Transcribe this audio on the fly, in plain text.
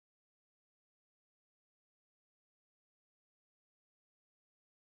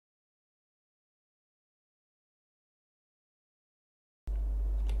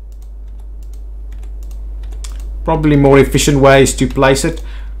probably more efficient ways to place it.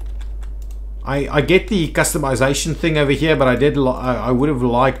 I get the customization thing over here, but I would have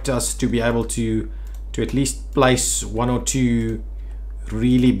liked us to be able to at least place one or two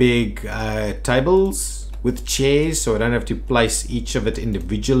really big tables with chairs, so I don't have to place each of it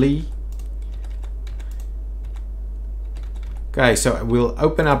individually. Okay, so we'll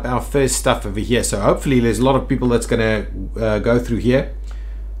open up our first stuff over here. So hopefully there's a lot of people that's gonna go through here.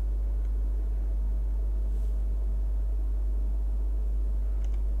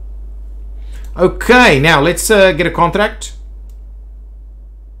 Okay, now let's get a contract.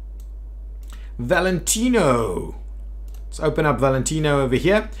 Valentino. Let's open up Valentino over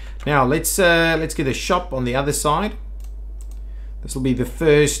here. Now let's get a shop on the other side. This will be the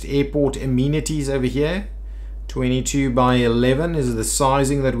first airport amenities over here. 22 by 11 is the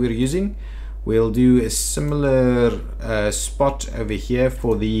sizing that we're using. We'll do a similar spot over here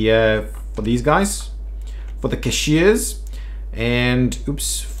for the for these guys, for the cashiers. And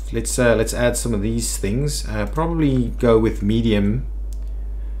oops, let's add some of these things. Probably go with medium.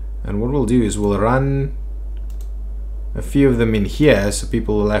 And what we'll do is we'll run a few of them in here, so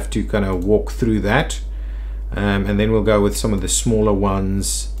people will have to kind of walk through that. And then we'll go with some of the smaller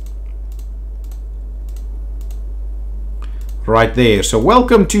ones right there. So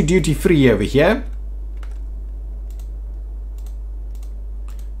welcome to duty free over here.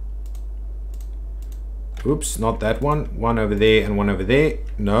 Oops, not that one. One over there and one over there.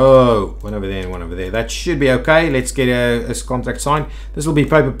 No, one over there and one over there. That should be okay. Let's get a contract signed. This will be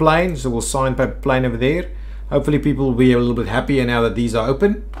paper plane, so we'll sign paper plane over there. Hopefully people will be a little bit happier now that these are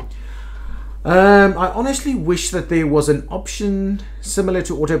open. I honestly wish that there was an option similar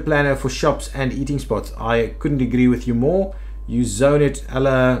to Auto Planner for shops and eating spots. I couldn't agree with you more. You zone it a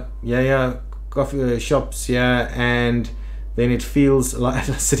la, yeah, coffee shops, yeah, and then it feels like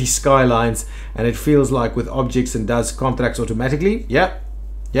city skylines, and it feels like with objects and does contracts automatically. Yeah,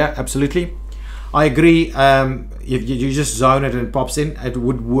 absolutely. I agree. If you just zone it and it pops in, it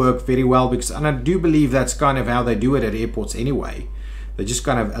would work very well, because, and I do believe that's kind of how they do it at airports anyway. They just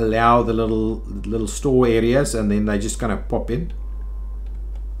kind of allow the little store areas, and then they just kind of pop in.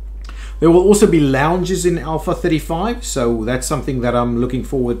 There will also be lounges in Alpha 35, so that's something that I'm looking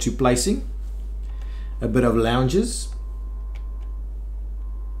forward to placing. A bit of lounges.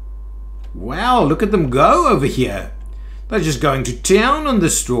 Wow, look at them go over here. They're just going to town on the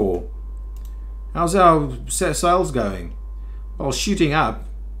store. How's our sales going? Well, shooting up.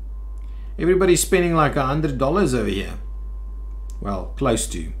 Everybody's spending like $100 over here. Well, close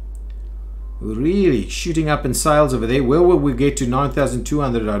to. Really shooting up in sales over there. Where will we get to?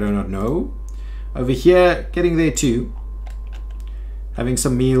 9,200? I do not know. Over here, getting there too. Having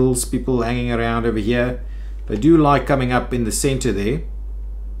some meals, people hanging around over here. They do like coming up in the center there.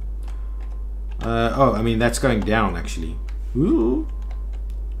 Oh, I mean, that's going down actually. Ooh.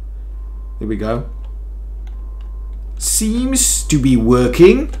 There we go. Seems to be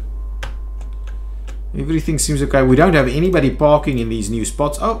working. Everything seems okay. We don't have anybody parking in these new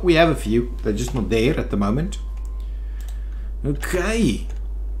spots. Oh, we have a few. They're just not there at the moment. Okay.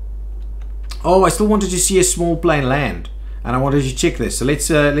 Oh, I still wanted to see a small plane land, and I wanted to check this. So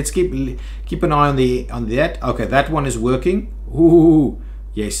let's keep an eye on that. Okay, that one is working. Ooh.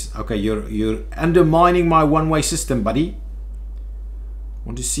 Yes, okay, you're undermining my one-way system, buddy.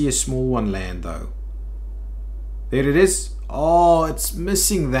 Want to see a small one land though. There it is. Oh, it's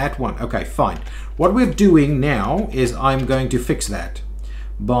missing that one. Okay, fine. What we're doing now is I'm going to fix that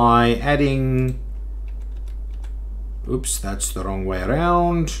by adding, oops, that's the wrong way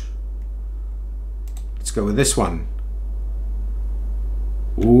around. Let's go with this one.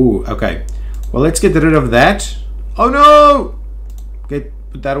 Ooh, okay. Well, let's get rid of that. Oh no! Put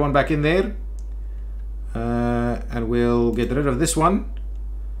that one back in there, and we'll get rid of this one,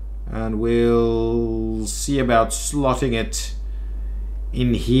 and we'll see about slotting it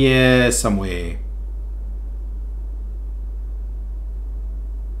in here somewhere.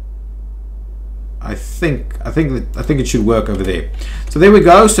 I think it should work over there. So there we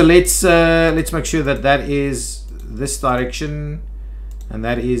go. So let's make sure that that is this direction, and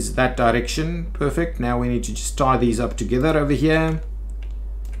that is that direction. Perfect. Now we need to just tie these up together over here.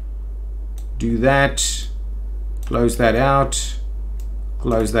 Do that, close that out,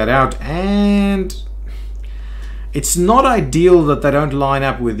 and it's not ideal that they don't line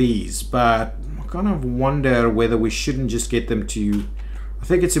up with these, but I kind of wonder whether we shouldn't just get them to, I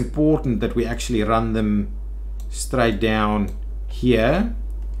think it's important that we actually run them straight down here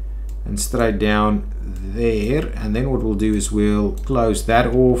and straight down there, and then what we'll do is we'll close that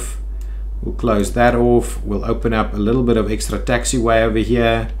off, we'll open up a little bit of extra taxiway over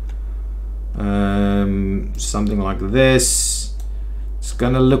here. Something like this. It's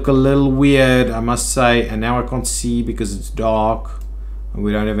gonna look a little weird, I must say, and now I can't see because it's dark and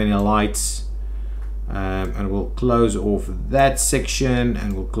we don't have any lights. And we'll close off that section,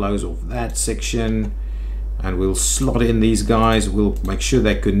 and we'll close off that section, and we'll slot in these guys. We'll make sure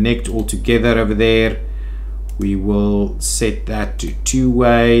they connect all together over there. We will set that to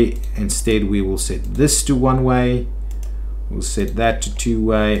two-way. Instead we will set this to one-way. We'll set that to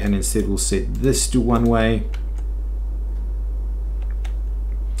two-way, and instead we'll set this to one-way.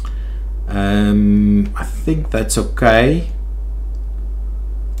 I think that's okay.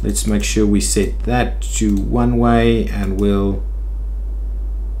 Let's make sure we set that to one-way, and we'll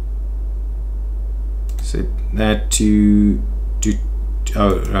set that to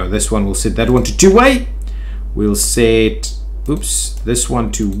oh no, this one, we'll set that one to two-way. We'll set, oops, this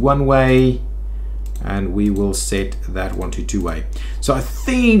one to one-way, and we will set that one to two-way. So I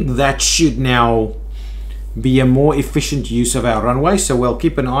think that should now be a more efficient use of our runway. So we'll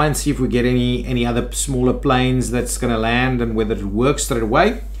keep an eye and see if we get any other smaller planes that's going to land and whether it works straight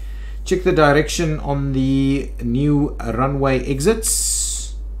away. Check the direction on the new runway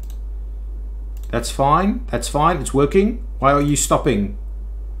exits. That's fine. That's fine. It's working. Why are you stopping?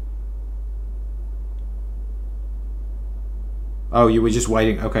 Oh, you were just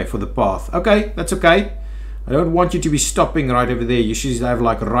waiting. Okay, for the path. Okay, that's okay. I don't want you to be stopping right over there. You should have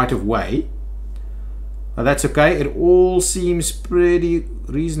like right of way. That's okay. It all seems pretty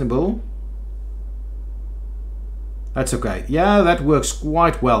reasonable. That's okay. Yeah, that works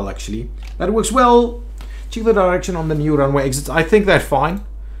quite well, actually. That works well. Check the direction on the new runway exits. I think that's fine.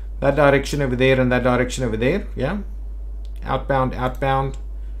 That direction over there and that direction over there. Yeah. Outbound, outbound.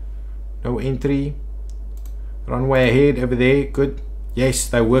 No entry. Runway ahead over there. Good. Yes,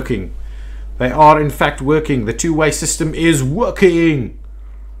 they're working. They are, in fact, working. The two-way system is working.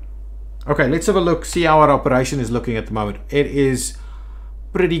 Okay, let's have a look. See how our operation is looking at the moment. It is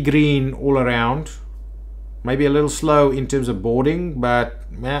pretty green all around. Maybe a little slow in terms of boarding, but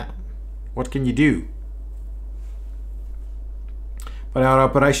yeah, what can you do? But our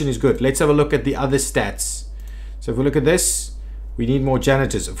operation is good. Let's have a look at the other stats. So if we look at this, we need more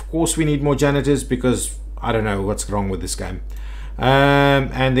janitors. Of course we need more janitors because I don't know what's wrong with this game.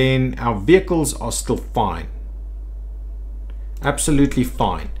 And then our vehicles are still fine. Absolutely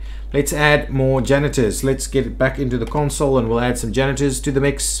fine. Let's add more janitors. Let's get it back into the console and we'll add some janitors to the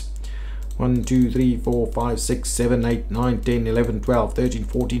mix. 1, 2, 3, 4, 5, 6, 7, 8, 9, 10, 11, 12, 13,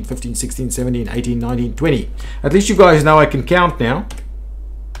 14, 15, 16, 17, 18, 19, 20. At least you guys know I can count now.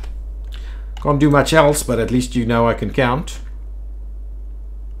 Can't do much else, but at least you know I can count.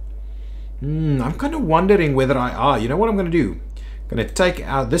 I'm kind of wondering whether you know what I'm going to do? I'm going to take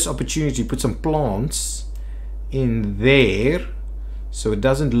out this opportunity, put some plants in there so it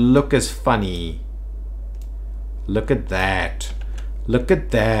doesn't look as funny. Look at that. Look at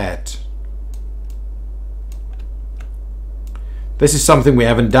that. This is something we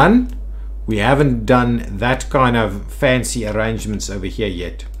haven't done. We haven't done that kind of fancy arrangements over here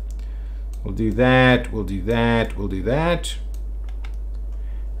yet. We'll do that, we'll do that, we'll do that.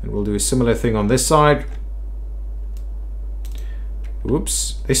 And we'll do a similar thing on this side.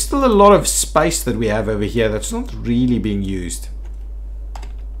 Oops. There's still a lot of space that we have over here that's not really being used.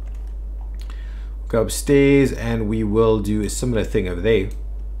 Go upstairs and we will do a similar thing over there.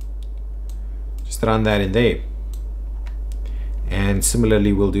 Just run that in there. And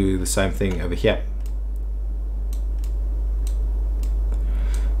similarly we'll do the same thing over here.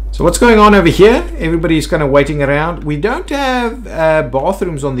 So what's going on over here? Everybody's kind of waiting around. We don't have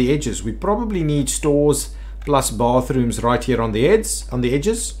bathrooms on the edges. We probably need stores plus bathrooms right here on the edges.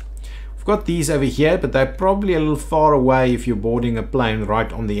 We've got these over here, but they're probably a little far away if you're boarding a plane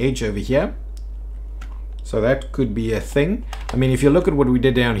right on the edge over here. So that could be a thing. I mean, if you look at what we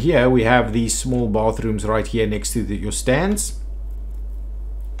did down here, we have these small bathrooms right here next to your stands.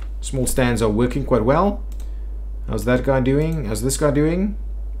 Small stands are working quite well. How's that guy doing? How's this guy doing?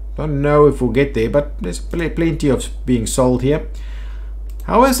 Don't know if we'll get there, but there's plenty of being sold here.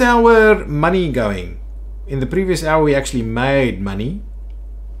 How is our money going? In the previous hour we actually made money,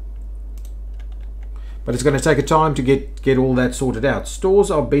 but it's going to take a time to get all that sorted out.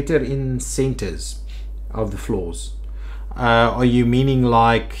 Stores are better in centers of the floors. Are you meaning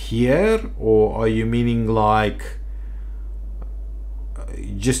like here, or are you meaning like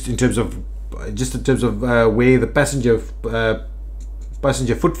just in terms of where the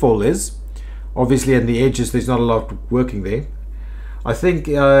passenger footfall is? Obviously at the edges there's not a lot working there. I think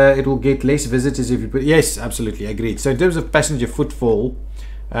it will get less visitors if you put, yes, absolutely agreed. So in terms of passenger footfall,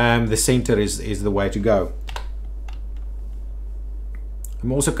 the center is the way to go.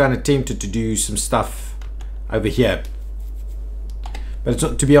 I'm also kind of tempted to do some stuff over here. But it's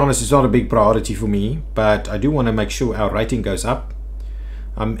not, to be honest, it's not a big priority for me, but I do want to make sure our rating goes up.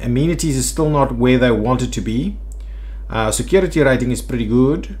 Amenities is still not where they want it to be. Security rating is pretty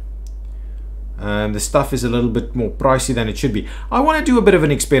good. The stuff is a little bit more pricey than it should be. I want to do a bit of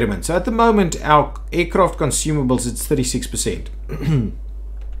an experiment. So at the moment, our aircraft consumables, it's 36%.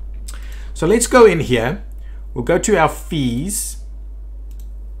 So let's go in here. We'll go to our fees.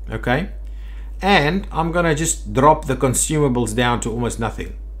 Okay. And I'm going to just drop the consumables down to almost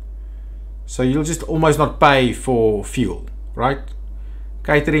nothing. So you'll just almost not pay for fuel, right?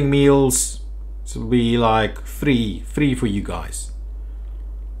 Catering meals, this will be like free for you guys.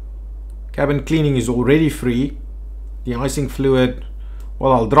 Cabin cleaning is already free. De-icing fluid,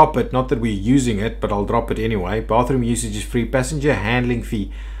 well, I'll drop it. Not that we're using it, but I'll drop it anyway. Bathroom usage is free. Passenger handling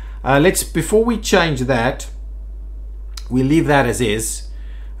fee. Before we change that, we'll leave that as is.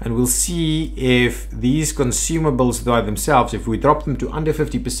 And we'll see if these consumables by themselves, if we drop them to under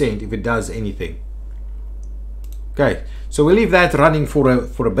 50%, if it does anything. Okay, so we'll leave that running for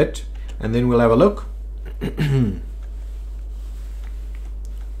a bit, and then we'll have a look.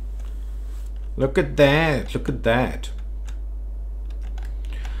 Look at that, look at that.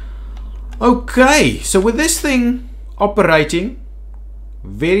 Okay, so with this thing operating,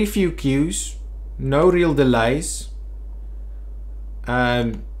 very few queues, no real delays.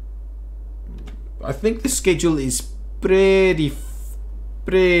 I think the schedule is pretty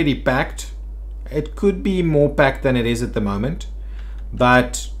packed. It could be more packed than it is at the moment,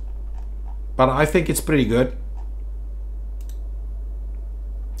 but I think it's pretty good.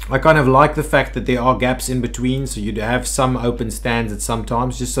 I kind of like the fact that there are gaps in between, so you'd have some open stands at some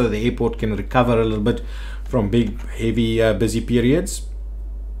times, just so the airport can recover a little bit from big, heavy, busy periods.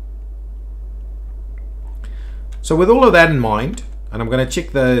 So with all of that in mind, and I'm going to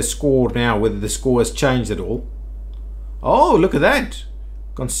check the score now, whether the score has changed at all. Oh, look at that.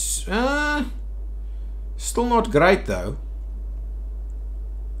 Still not great though.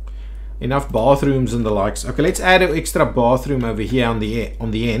 Enough bathrooms and the likes. Okay, let's add an extra bathroom over here on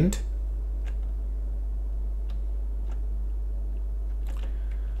the end.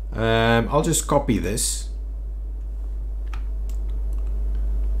 I'll just copy this.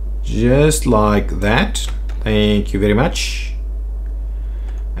 Just like that. Thank you very much.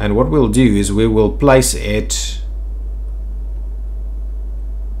 And what we'll do is we will place it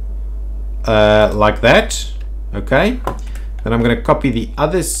like that. Okay. Then I'm going to copy the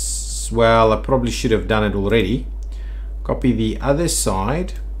others. Well, I probably should have done it already. Copy the other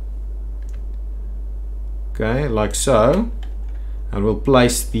side. Okay, like so. And we'll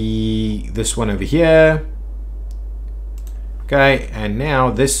place this one over here. Okay, and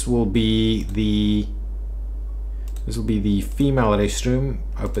now this will be the female restroom.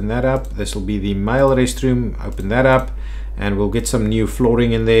 Open that up. This will be the male restroom. Open that up, and we'll get some new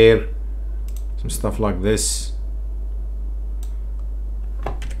flooring in there, some stuff like this.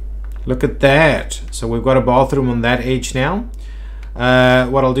 Look at that. So we've got a bathroom on that edge now.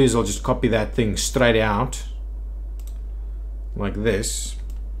 What I'll do is I'll just copy that thing straight out like this.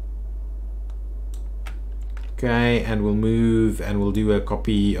 Okay, and we'll move and we'll do a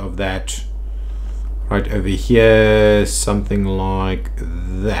copy of that right over here, something like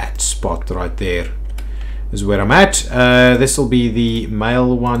that spot right there is where I'm at. This will be the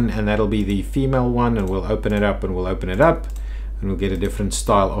male one, and that'll be the female one, and we'll open it up and we'll open it up, and we'll get a different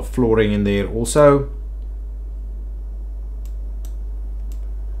style of flooring in there also,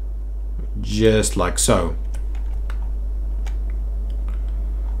 just like so.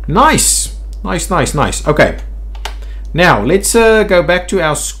 Nice, nice, nice, nice. Okay, now let's go back to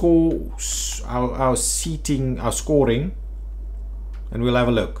our scores, our seating, our scoring, and we'll have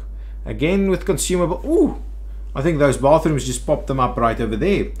a look again with consumable. Ooh, I think those bathrooms just popped them up right over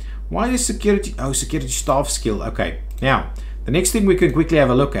there. Why is security? Oh, security staff skill. Okay, now the next thing we can quickly have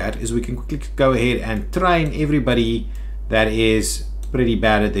a look at is we can quickly go ahead and train everybody that is pretty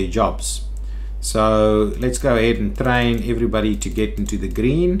bad at their jobs. So let's go ahead and train everybody to get into the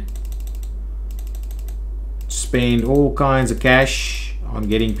green. Spend all kinds of cash on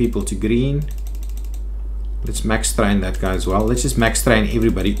getting people to green. Let's max train that guy as well. Let's just max train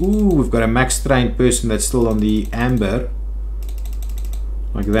everybody. Ooh, we've got a max trained person that's still on the amber.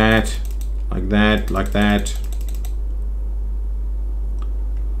 Like that, like that, like that.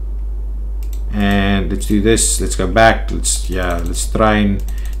 And let's do this. Let's go back. Let's train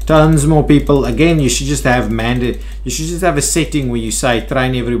tons more people. Again, you should just have you should just have a setting where you say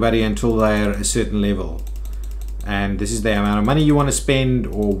train everybody until they're a certain level, and this is the amount of money you want to spend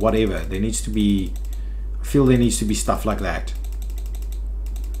or whatever. There needs to be, I feel there needs to be stuff like that.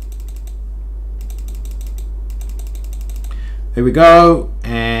 There we go,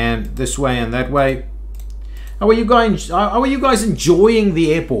 and this way and that way. How are you guys enjoying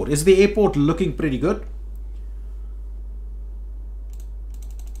the airport? Is the airport looking pretty good?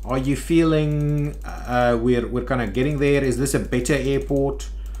 Are you feeling we're kind of getting there? Is this a better airport?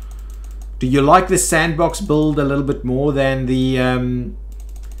 Do you like the sandbox build a little bit more than the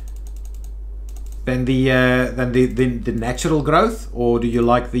natural growth, or do you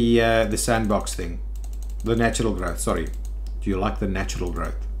like the sandbox thing? The natural growth, sorry. Do you like the natural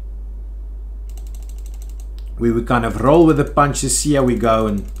growth? We would kind of roll with the punches, see how we go,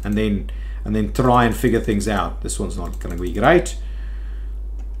 and then try and figure things out. This one's not going to be great.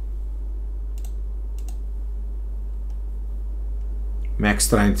 Max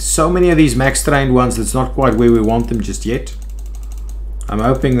trained. So many of these max trained ones, that's not quite where we want them just yet. I'm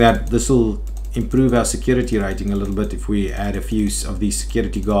hoping that this will improve our security rating a little bit if we add a few of these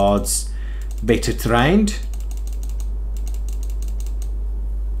security guards better trained.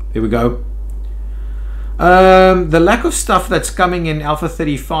 There we go. The lack of stuff that's coming in Alpha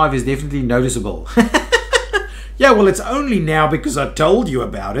 35 is definitely noticeable. Yeah, well, it's only now because I told you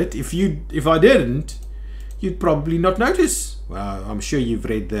about it. If I didn't, you'd probably not notice. Well, I'm sure you've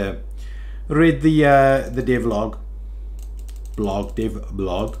read the devlog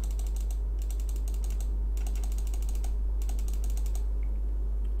blog.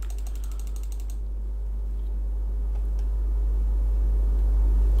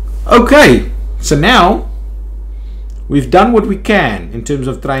 Okay, so now we've done what we can in terms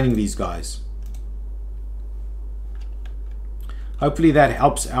of training these guys. Hopefully that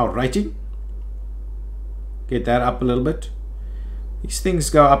helps our rating. Get that up a little bit. These things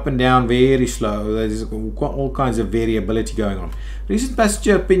go up and down very slow. There's all kinds of variability going on. Recent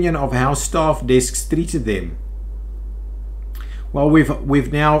passenger opinion of how staff desks treated them. Well,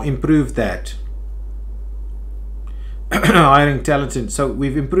 we've now improved that. Hiring talented, so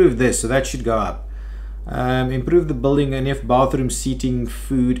we've improved this, so that should go up. Improve the building, enough bathroom, seating,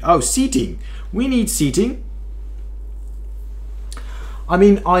 food. Oh, seating. We need seating. I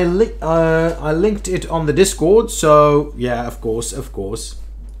mean, I linked it on the Discord, so yeah, of course.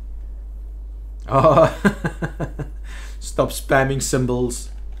 Oh, stop spamming symbols.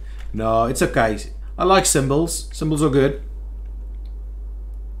 No, it's okay. I like symbols. Symbols are good.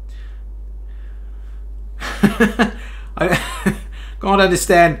 I can't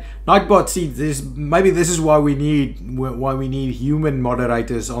understand. Nightbot, see, maybe this is why we need human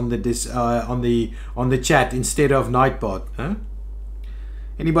moderators on the chat instead of Nightbot. Huh?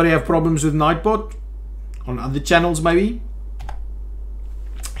 Anybody have problems with Nightbot on other channels? Maybe.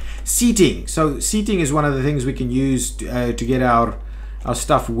 Seating. So seating is one of the things we can use to get our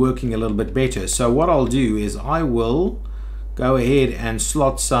stuff working a little bit better. So what I'll do is I will go ahead and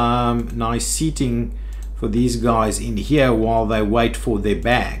slot some nice seating for these guys in here while they wait for their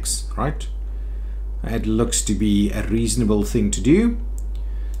bags, right? It looks to be a reasonable thing to do.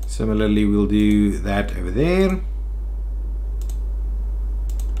 Similarly, we'll do that over there.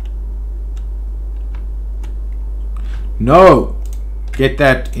 No, get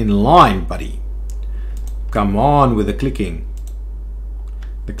that in line, buddy. Come on with the clicking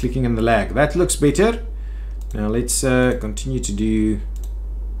and the lag. That looks better. Now let's continue to do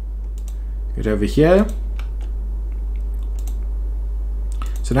it over here.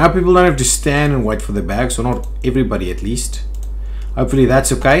 So now people don't have to stand and wait for the bags, or not everybody at least. Hopefully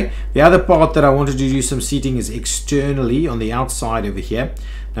that's okay. The other part that I wanted to do some seating is externally on the outside over here.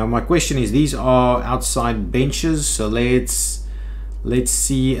 Now my question is, these are outside benches, so let's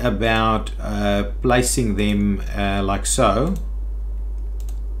see about placing them like so.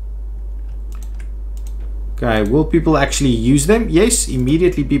 Okay, will people actually use them? Yes,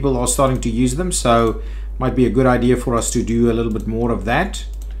 immediately people are starting to use them, so might be a good idea for us to do a little bit more of that.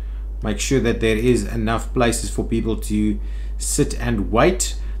 Make sure that there is enough places for people to sit and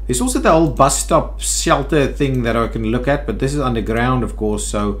wait. There's also the old bus stop shelter thing that I can look at, but this is underground, of course,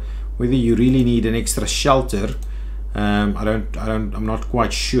 so whether you really need an extra shelter, I'm not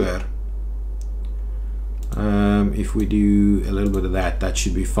quite sure. If we do a little bit of that, that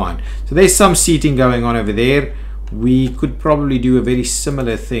should be fine. So there's some seating going on over there. We could probably do a very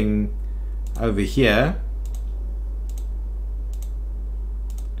similar thing over here.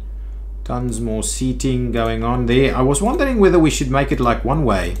 Tons more seating going on there. I was wondering whether we should make it like one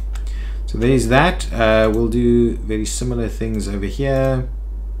way. So there's that. We'll do very similar things over here.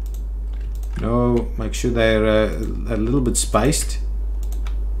 No, make sure they're a little bit spaced.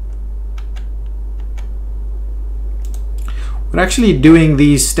 We're actually doing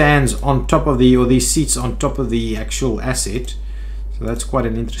these stands on top of the, or these seats on top of the actual asset. So that's quite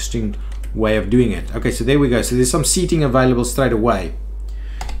an interesting way of doing it. Okay, so there we go. So there's some seating available straight away.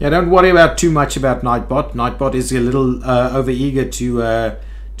 Yeah, don't worry about too much about Nightbot. Nightbot is a little over eager to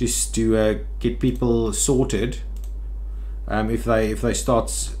get people sorted if they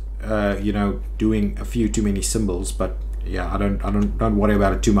start you know, doing a few too many symbols. But yeah, don't worry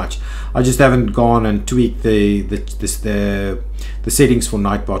about it too much. I just haven't gone and tweaked the settings for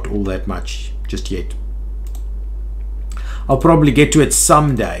Nightbot all that much just yet. I'll probably get to it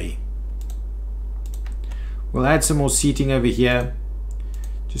someday. We'll add some more seating over here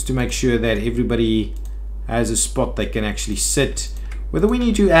just to make sure that everybody has a spot they can actually sit. Whether we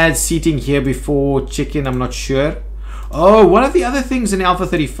need to add seating here before check-in, I'm not sure. Oh, one of the other things in Alpha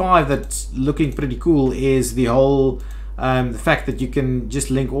 35 that's looking pretty cool is the whole the fact that you can just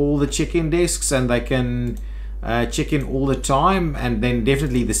link all the check-in desks and they can check in all the time, and then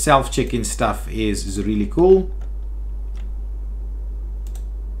definitely the self check-in stuff is really cool.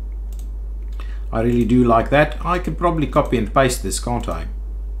 I really do like that. I could probably copy and paste this, can't I?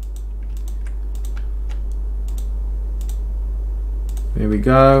 There we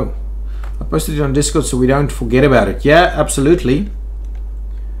go. I posted it on Discord so we don't forget about it. Yeah, absolutely.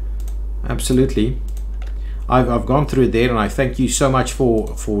 Absolutely. I've gone through it there, and I thank you so much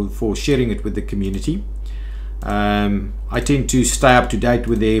for sharing it with the community. I tend to stay up to date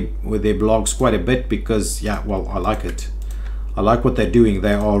with their blogs quite a bit because, yeah, well, I like it. I like what they're doing.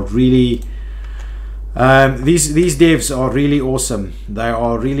 They are really these devs are really awesome. They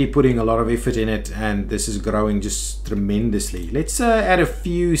are really putting a lot of effort in it, and this is growing just tremendously. Let's add a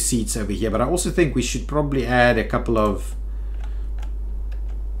few seats over here, but I also think we should probably add a couple of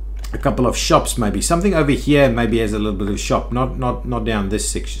shops, maybe something over here maybe as a little bit of shop, not down this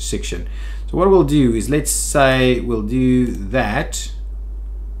section. So what we'll do is, let's say we'll do that.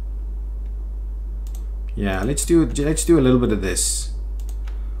 Yeah, let's do a little bit of this.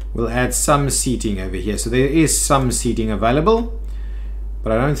 We'll add some seating over here. So there is some seating available,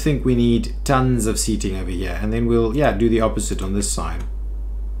 but I don't think we need tons of seating over here. And then we'll, yeah, do the opposite on this side.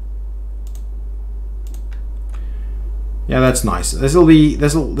 Yeah, that's nice.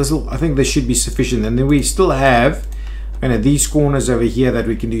 This'll I think this should be sufficient. And then we still have kind of these corners over here that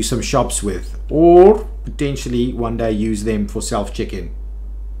we can do some shops with, or potentially one day use them for self check-in.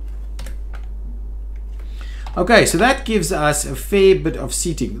 Okay, so that gives us a fair bit of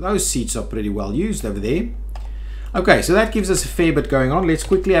seating. Those seats are pretty well used over there. Okay, so that gives us a fair bit going on. Let's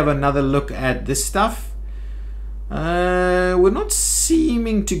quickly have another look at this stuff. We're not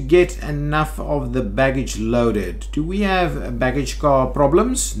seeming to get enough of the baggage loaded. Do we have baggage car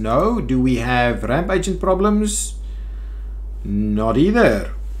problems? No. Do we have ramp agent problems? Not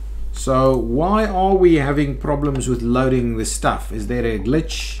either. So why are we having problems with loading this stuff? Is there a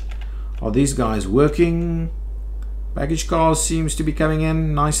glitch? Are these guys working? Baggage cars seems to be coming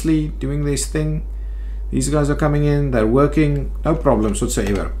in nicely, doing this thing. These guys are coming in, they're working, no problems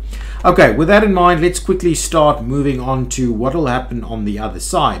whatsoever. Okay, with that in mind, let's quickly start moving on to what will happen on the other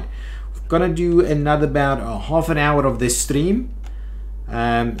side. We're gonna do another about a half an hour of this stream.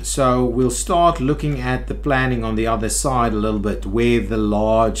 So we'll start looking at the planning on the other side a little bit, where the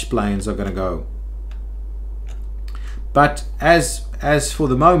large planes are gonna go. But as for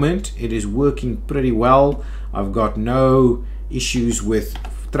the moment, it is working pretty well. I've got no issues with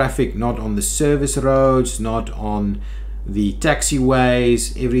traffic, not on the service roads, not on the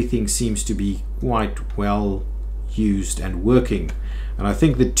taxiways. Everything seems to be quite well used and working. And I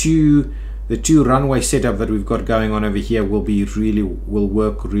think the two runway setup that we've got going on over here will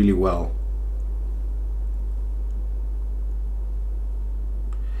work really well.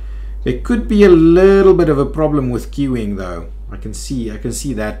 There could be a little bit of a problem with queuing though. I can see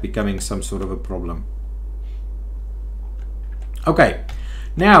that becoming some sort of a problem. Okay,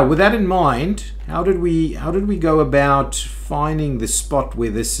 now with that in mind, how did we go about finding the spot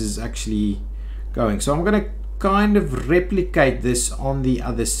where this is actually going? So I'm going to kind of replicate this on the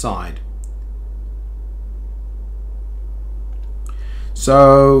other side.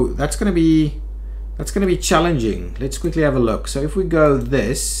 So that's going to be challenging. Let's quickly have a look. So if we go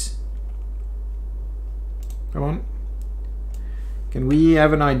this, come on, can we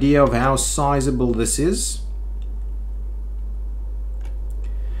have an idea of how sizable this is?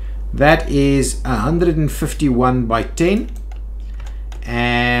 That is 151 by 10,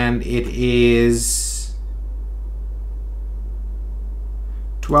 and it is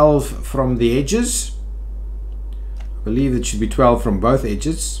 12 from the edges. I believe it should be 12 from both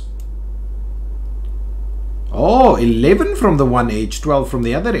edges. Oh, 11 from the one edge, 12 from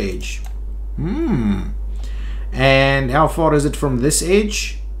the other edge. And how far is it from this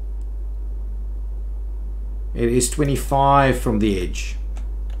edge? It is 25 from the edge.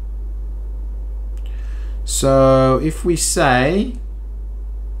 So if we say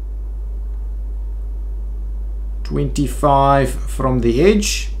 25 from the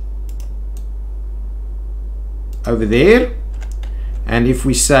edge over there, and if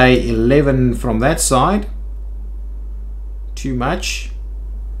we say 11 from that side, too much.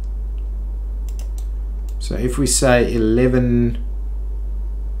 So if we say 11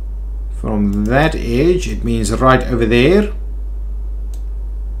 from that edge, it means right over there.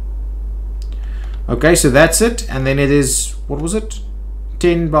 Okay, so that's it. And then it is, what was it?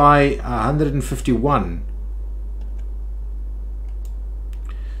 10 by 151.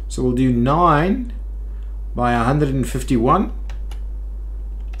 So we'll do 9 by 151.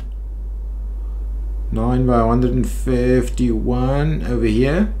 9 by 151 over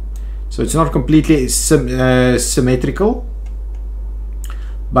here. So it's not completely symmetrical,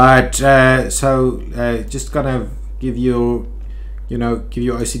 but just kind of give your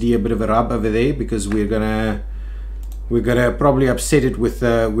OCD a bit of a rub over there, because we're gonna probably upset it with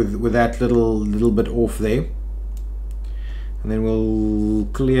that little bit off there, and then we'll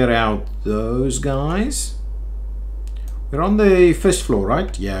clear out those guys. We're on the first floor,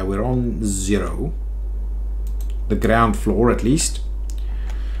 right? Yeah, we're on 0, the ground floor at least.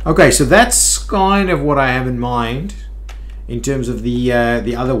 Okay, so that's kind of what I have in mind in terms of the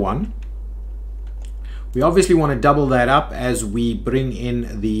other one. We obviously want to double that up as we bring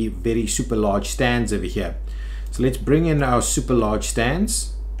in the very super large stands over here. So let's bring in our super large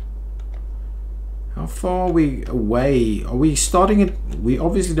stands. How far are we away? Are we starting it? We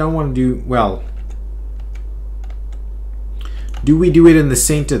obviously don't want to do, well, do we do it in the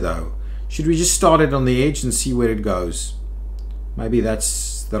center though? Should we just start it on the edge and see where it goes? Maybe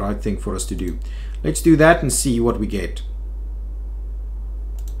that's the right thing for us to do. Let's do that and see what we get.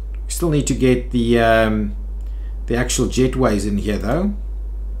 We still need to get the actual jetways in here though.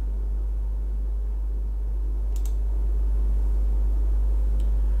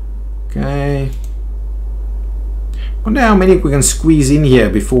 Okay. Wonder how many we can squeeze in here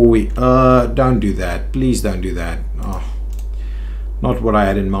before we don't do that. Please don't do that. Oh, not what I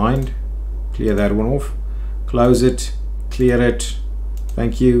had in mind. Clear that one off. Close it. Clear it.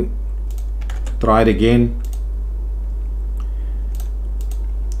 Thank you. Try it again.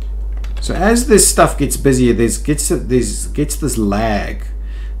 So as this stuff gets busier, gets this lag.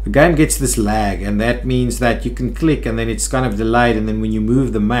 The game gets this lag, and that means that you can click and then it's kind of delayed, and then when you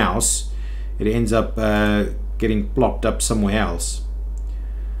move the mouse, it ends up getting plopped up somewhere else.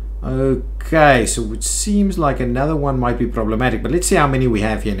 Okay, so it seems like another one might be problematic, but let's see how many we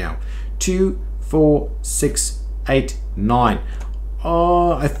have here now. 2, 4, 6, 8, 9.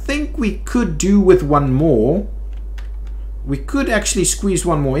 I think we could do with one more. We could actually squeeze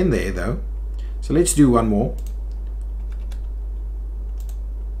one more in there though. So let's do one more.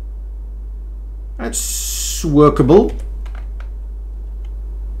 That's workable.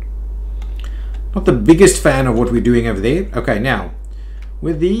 Not the biggest fan of what we're doing over there. Okay, now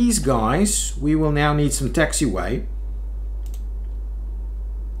with these guys we will now need some taxiway.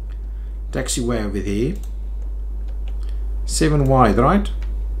 Taxiway over there. 7 wide, right?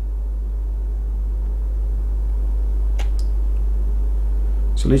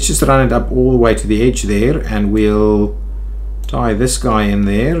 So let's just run it up all the way to the edge there, and we'll tie this guy in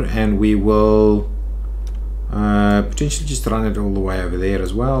there, and we will potentially just run it all the way over there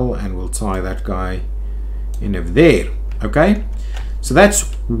as well, and we'll tie that guy in over there. Okay, so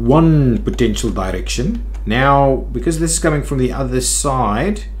that's one potential direction. Now, because this is coming from the other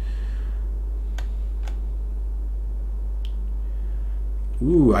side,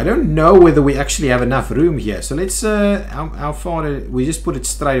 ooh, I don't know whether we actually have enough room here. So let's, how far, we just put it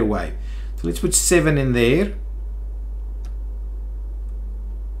straight away. So let's put 7 in there.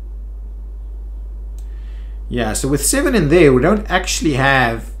 Yeah, so with 7 in there, we don't actually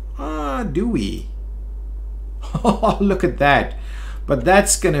have, do we? Oh, look at that. But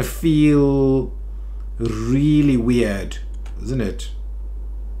that's going to feel really weird, isn't it?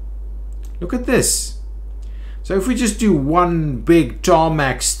 Look at this. So if we just do one big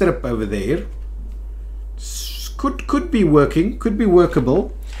tarmac strip over there, could be working, could be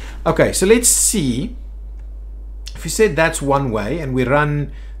workable. Okay, so let's see. If we said that's one way, and we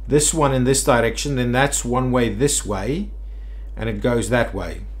run this one in this direction, then that's one way this way, and it goes that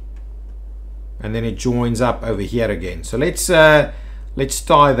way, and then it joins up over here again. So let's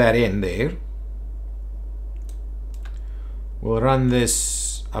tie that in there. We'll run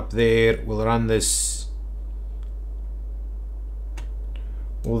this up there. We'll run this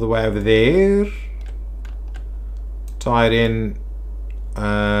all the way over there, tie it in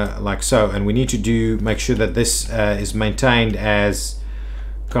like so, and we need to make sure that this is maintained as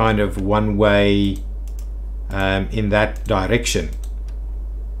kind of one way in that direction.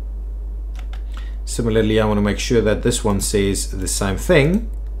 Similarly, I want to make sure that this one says the same thing,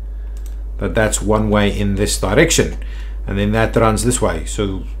 that that's one way in this direction, and then that runs this way,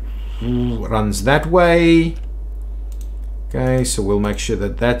 so runs that way. Okay, so we'll make sure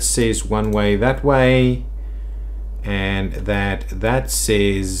that that says one way that way, and that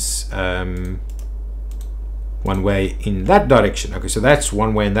says one way in that direction. Okay, so that's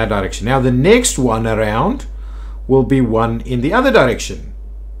one way in that direction. Now the next one around will be one in the other direction.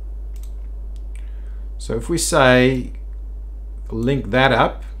 So if we say link that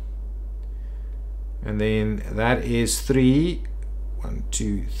up, and then that is 3, 1,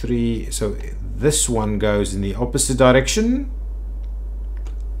 2, 3, so this one goes in the opposite direction,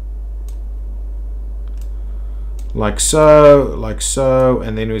 like so,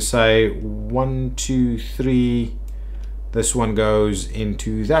 and then we say 1, 2, 3, this one goes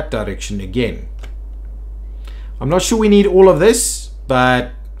into that direction again. I'm not sure we need all of this,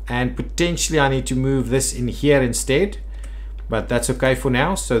 and potentially I need to move this in here instead, but that's okay for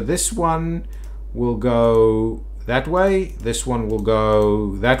now. So this one will go that way, this one will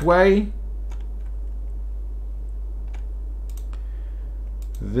go that way,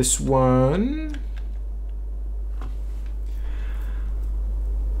 this one,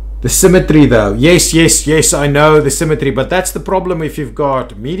 the symmetry though, yes, I know the symmetry, but that's the problem if you've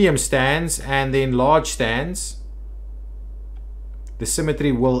got medium stands and then large stands. The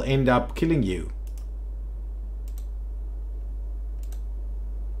symmetry will end up killing you.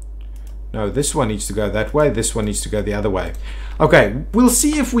 No, this one needs to go that way, this one needs to go the other way. Okay, we'll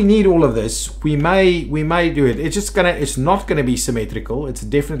see if we need all of this. We may do it. It's not gonna be symmetrical. It's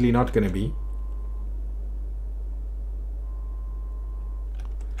definitely not gonna be.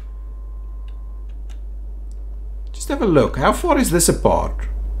 Just have a look. How far is this apart?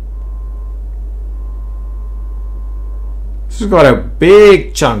 This has got a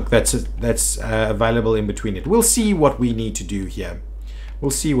big chunk that's available in between it. We'll see what we need to do here. We'll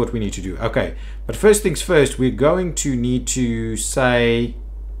see what we need to do. Okay, but first things first, we're going to need to say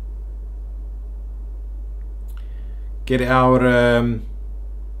get our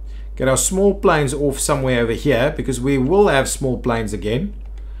small planes off somewhere over here, because we will have small planes again,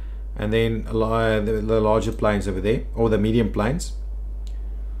 and then the larger planes over there, or the medium planes.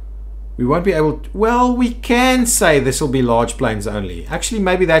 We won't be able to, well, we can say this will be large planes only. Actually,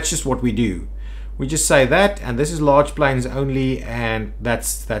 maybe that's just what we do. We just say that, and this is large planes only, and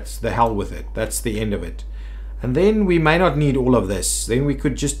that's the hell with it. That's the end of it. And then we may not need all of this. Then we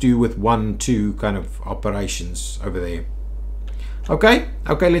could just do with 1, 2 kind of operations over there. Okay,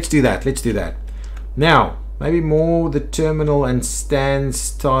 let's do that. Let's do that. Now, maybe more the terminal and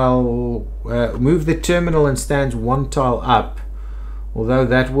stands tile. Move the terminal and stands 1 tile up. Although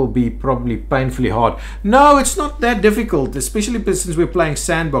that will be probably painfully hard. No, it's not that difficult, especially since we're playing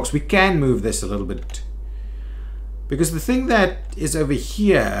Sandbox. We can move this a little bit. Because the thing that is over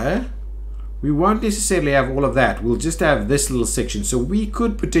here, we won't necessarily have all of that. We'll just have this little section. So we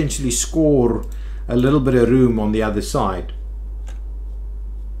could potentially score a little bit of room on the other side.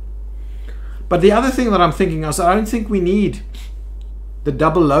 But the other thing that I'm thinking is I don't think we need the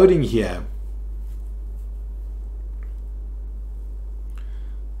double loading here.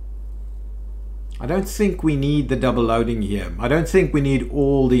 I don't think we need the double loading here. I don't think we need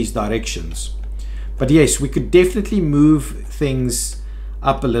all these directions. But yes, we could definitely move things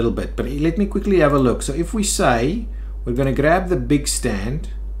up a little bit. But let me quickly have a look. So if we say we're going to grab the big stand,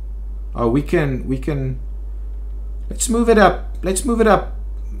 oh, we can let's move it up. Let's move it up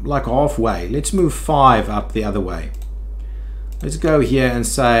like halfway. Let's move 5 up the other way. Let's go here and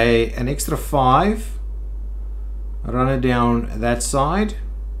say an extra 5. Run it down that side.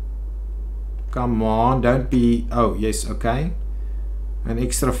 Come on, don't be, oh yes, okay. An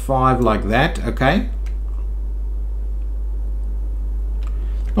extra 5 like that, okay.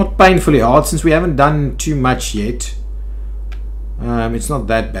 Not painfully hard, since we haven't done too much yet. It's not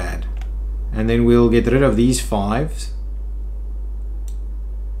that bad. And then we'll get rid of these 5s.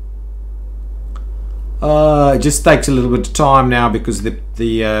 It just takes a little bit of time now because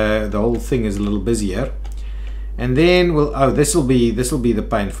the whole thing is a little busier. And then we'll, oh, this will be the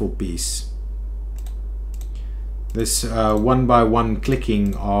painful piece. This 1 by 1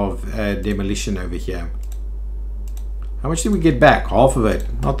 clicking of demolition over here. How much did we get back? Half of it.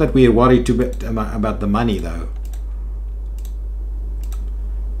 Not that we're worried too bit about the money though.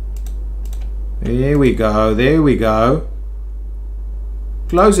 There we go. There we go.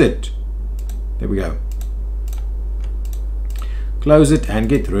 Close it. There we go. Close it and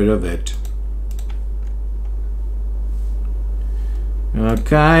get rid of it.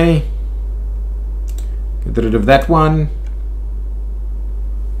 Okay. Get rid of that one.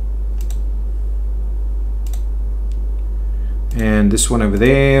 And this one over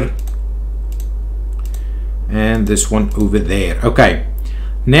there. And this one over there. Okay,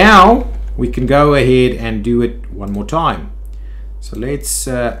 now we can go ahead and do it one more time. So let's,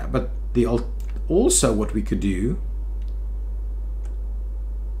 but also what we could do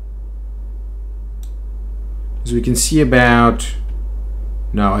is we can see about,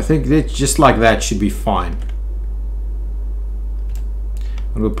 no, I think that just like that should be fine.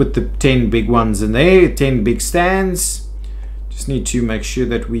 And we'll put the 10 big ones in there, 10 big stands. Just need to make sure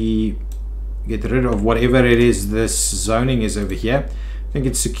that we get rid of whatever it is this zoning is over here. I think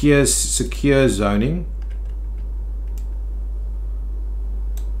it's secure zoning.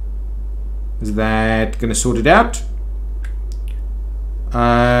 Is that going to sort it out?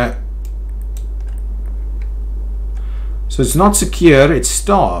 So it's not secure, it's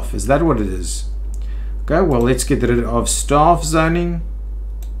staff. Is that what it is? Okay, well, let's get rid of staff zoning.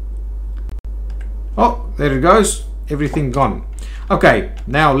 Oh, there it goes. Everything gone. Okay,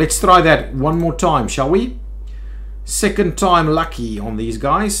 now let's try that one more time, shall we? Second time lucky on these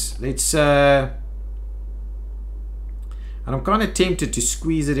guys. Let's and I'm kind of tempted to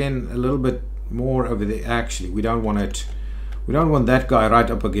squeeze it in a little bit more over there. Actually, we don't want it. We don't want that guy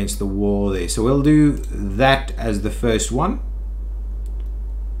right up against the wall there. So we'll do that as the first one.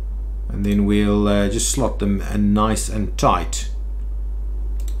 And then we'll just slot them nice and tight.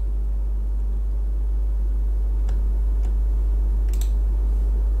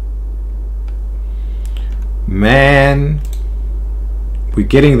 Man, we're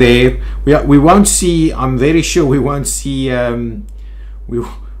getting there. We won't see, I'm very sure we won't see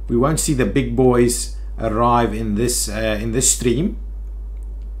we won't see the big boys arrive in this stream,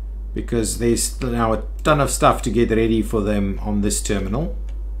 because there's still now a ton of stuff to get ready for them on this terminal.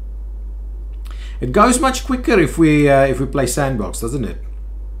 It goes much quicker if we play Sandbox, doesn't it?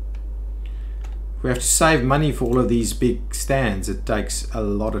 If we have to save money for all of these big stands, it takes a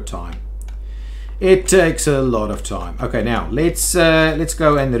lot of time. It takes a lot of time. Okay, now let's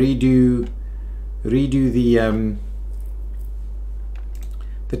go and redo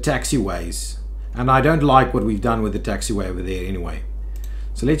the taxiways. And I don't like what we've done with the taxiway over there anyway.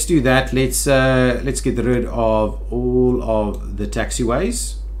 So let's do that. Let's get rid of all of the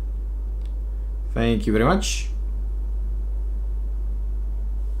taxiways. Thank you very much.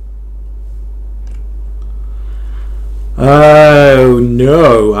 Oh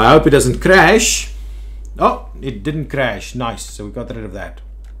no, I hope it doesn't crash. Oh, it didn't crash. Nice, so we got rid of that.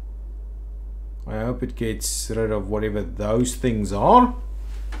 I hope it gets rid of whatever those things are,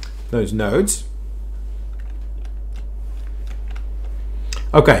 those nodes.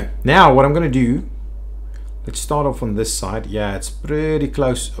 Okay, now what I'm going to do, let's start off on this side. Yeah, it's pretty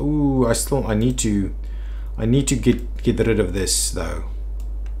close. Ooh, I need to get rid of this though.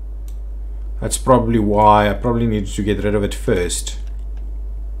 That's probably why I probably need to get rid of it first.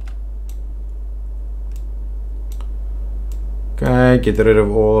 Okay, get rid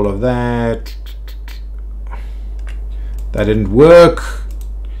of all of that. That didn't work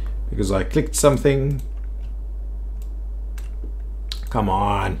because I clicked something. Come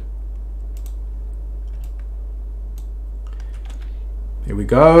on. Here we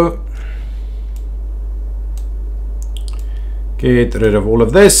go. Get rid of all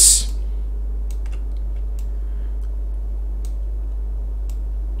of this.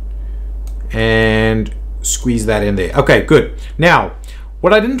 And squeeze that in there. Okay, good. Now,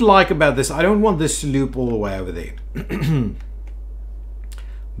 what I didn't like about this, I don't want this to loop all the way over there.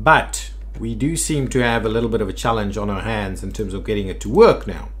 But we do seem to have a little bit of a challenge on our hands in terms of getting it to work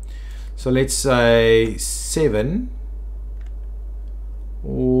now. So let's say 7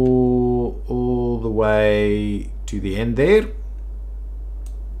 all the way to the end there.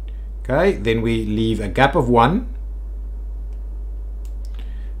 Okay, then we leave a gap of 1.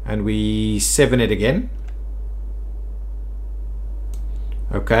 And we 7 it again.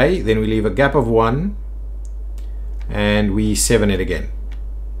 Okay, then we leave a gap of 1 and we 7 it again.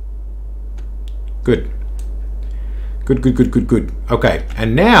 Good. Good. Okay,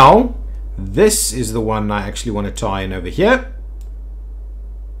 and now this is the one I actually want to tie in over here.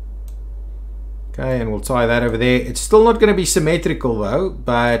 Okay, and we'll tie that over there. It's still not going to be symmetrical though,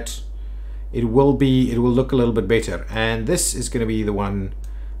 but it will look a little bit better. And this is going to be the one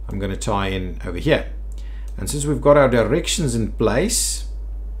I'm going to tie in over here. And since we've got our directions in place,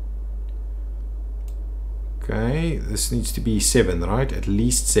 okay, this needs to be 7, right? At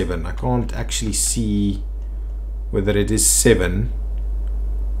least 7. I can't actually see whether it is 7.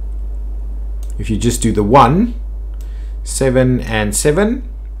 If you just do the 1, 7 and 7,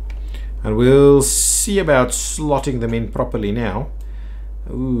 And we'll see about slotting them in properly now.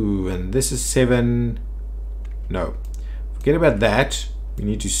 Ooh, and this is 7. No, forget about that. We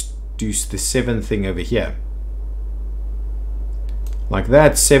need to do the 7 thing over here. Like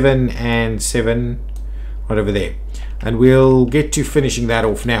that, 7 and 7 right over there. And we'll get to finishing that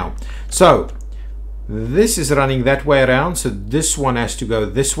off now. So this is running that way around, so this one has to go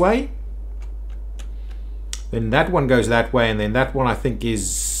this way. Then that one goes that way, and then that one I think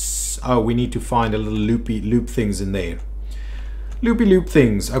is, oh, we need to find a little loop things in there. Loopy loop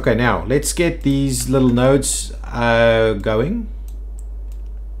things. Okay, now let's get these little nodes going.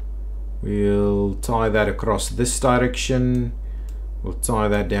 We'll tie that across this direction. We'll tie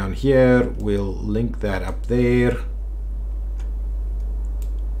that down here. We'll link that up there.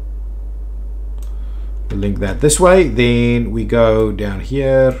 We'll link that this way. Then we go down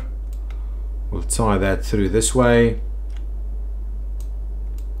here. We'll tie that through this way.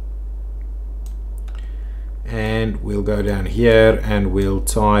 And we'll go down here and we'll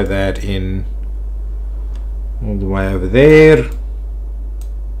tie that in all the way over there.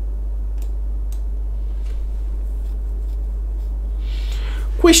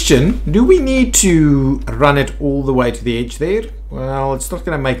 Question, do we need to run it all the way to the edge there? Well, it's not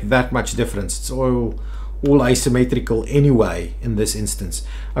going to make that much difference. It's all asymmetrical anyway in this instance.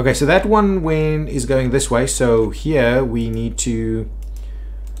 Okay, so that one is going this way, so here we need to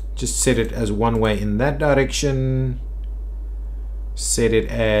just set it as one way in that direction, set it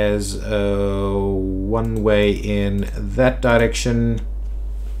as one way in that direction.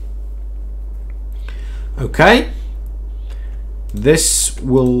 Okay, this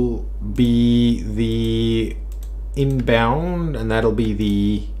will be the inbound and that'll be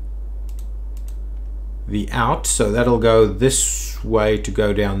the out, so that'll go this way to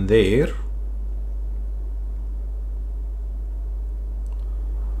go down there.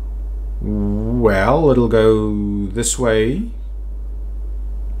 Well, it'll go this way.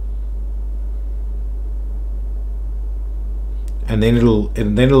 And then it'll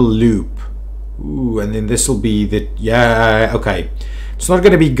loop. Ooh, and then this will be the, yeah, okay. It's not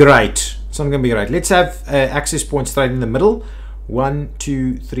going to be great. It's not going to be great. Let's have access points straight in the middle. 1,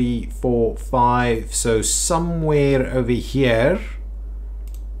 2, 3, 4, 5. So somewhere over here,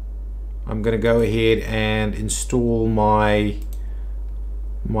 I'm going to go ahead and install my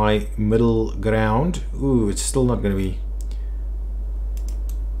middle ground. Ooh, it's still not going to be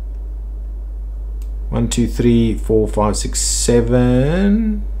 1, 2, 3, 4, 5, 6,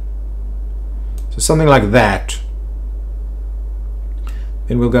 7. So something like that.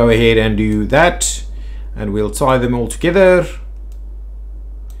 Then we'll go ahead and do that, and we'll tie them all together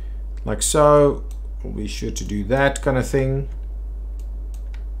like so. We'll be sure to do that kind of thing.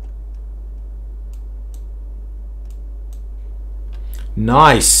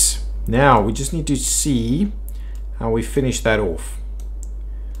 Nice. Now we just need to see how we finish that off.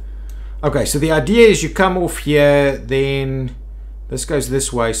 Okay, so the idea is you come off here, then this goes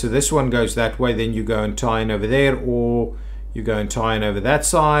this way, so this one goes that way, then you go and tie in over there, or you go and tie in over that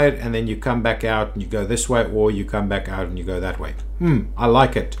side, and then you come back out and you go this way, or you come back out and you go that way. I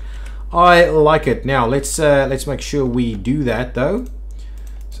like it. I like it. Now let's make sure we do that though.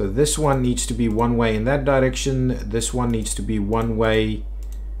 So this one needs to be one way in that direction, this one needs to be one way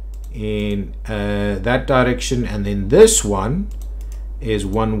in that direction, and then this one is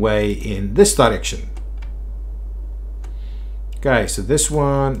one way in this direction. Okay, so this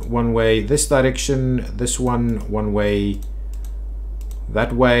one way this direction, this one way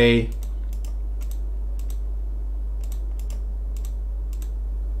that way.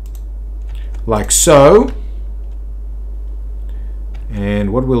 Like so.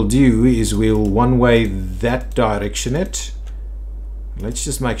 And what we'll do is we'll one way that direction it. Let's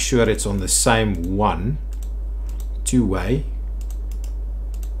just make sure it's on the same one. Two way.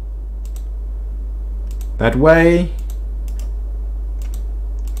 That way.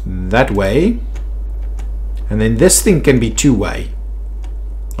 That way. And then this thing can be two way.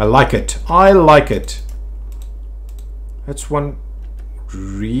 I like it. I like it. That's one.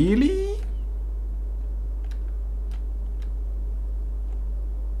 Really?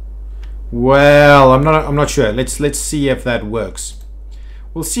 Well, I'm not sure. Let's see if that works.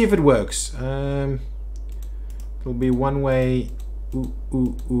 We'll see if it works. It'll be one way,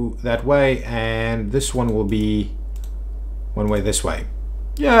 that way, and this one will be one way this way.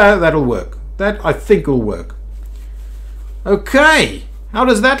 Yeah, that'll work. That I think will work. Okay, how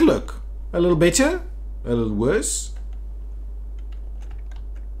does that look? A little better? A little worse?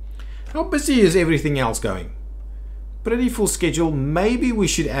 How busy is everything else going? Pretty full schedule. Maybe we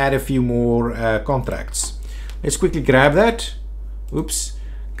should add a few more contracts. Let's quickly grab that. Oops.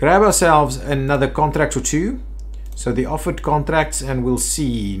 grab ourselves another contract or two. So the offered contracts, and we'll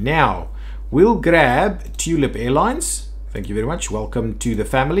see. Now, we'll grab Tulip Airlines. Thank you very much. Welcome to the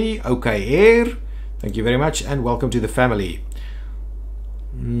family. OK Air. Thank you very much. And welcome to the family.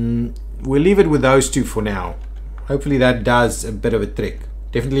 We'll leave it with those two for now. Hopefully that does a bit of a trick.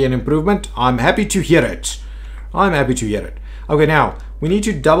 Definitely an improvement. I'm happy to hear it. I'm happy to hear it. Okay, now we need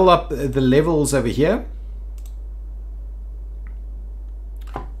to double up the levels over here.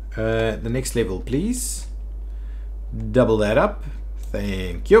 The next level, please. Double that up.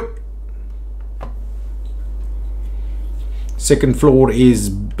 Thank you. Second floor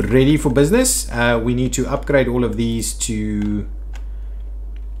is ready for business. We need to upgrade all of these to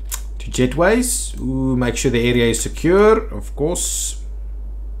jetways. Ooh, make sure the area is secure, of course.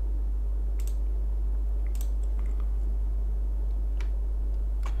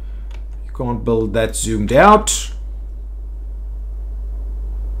 You can't build that zoomed out.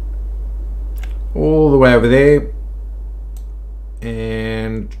 All the way over there.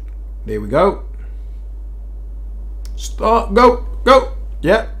 And there we go. Start, go.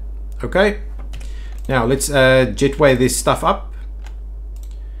 Yeah, okay. Now let's jetway this stuff up.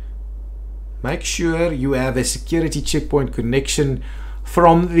 Make sure you have a security checkpoint connection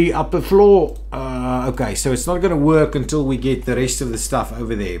from the upper floor. Okay, so it's not going to work until we get the rest of the stuff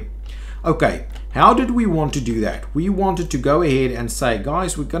over there. Okay, how did we want to do that? We wanted to go ahead and say,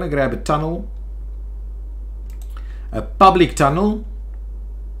 guys, we're going to grab a tunnel. A public tunnel.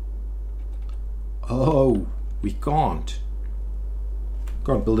 Oh, we can't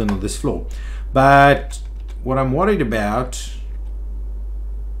build it on this floor. But what I'm worried about,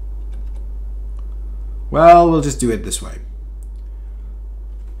 well, we'll just do it this way.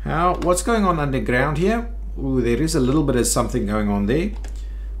 What's going on underground here? Ooh, there is a little bit of something going on there,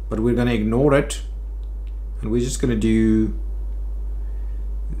 but we're going to ignore it, and we're just going to do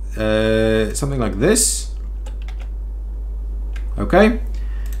something like this. Okay,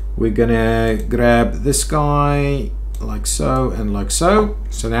 we're gonna grab this guy like so and like so.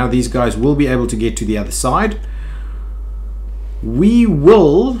 So now these guys will be able to get to the other side. We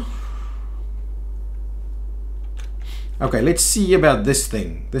will. Okay, let's see about this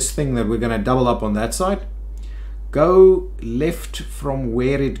thing that we're gonna double up on that side. Go left from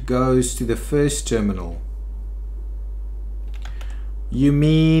where it goes to the first terminal. You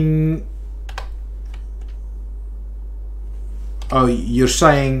mean, oh, you're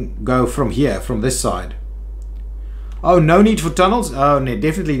saying go from here, from this side. Oh, no need for tunnels? Oh, no,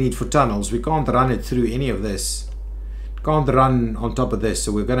 definitely need for tunnels. We can't run it through any of this. Can't run on top of this,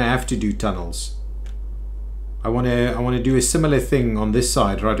 so we're going to have to do tunnels. I want to do a similar thing on this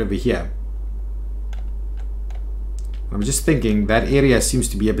side right over here. I'm just thinking that area seems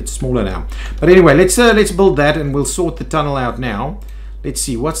to be a bit smaller now. But anyway, let's build that, and we'll sort the tunnel out now. Let's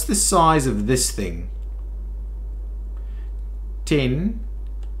see, what's the size of this thing? 10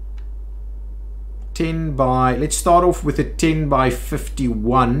 by, let's start off with a 10 by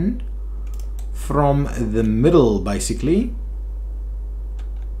 51 from the middle, basically.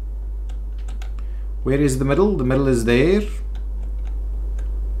 Where is the middle? The middle is there.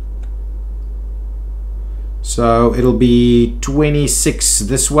 So it'll be 26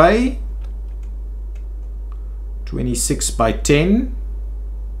 this way. 26 by 10.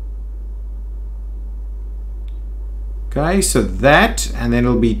 Okay, so that, and then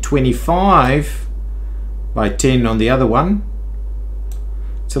it'll be 25 by 10 on the other one.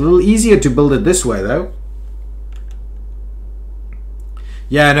 It's a little easier to build it this way though.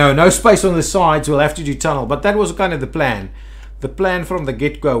 Yeah, no space on the sides. We'll have to do tunnel, but that was kind of the plan. The plan from the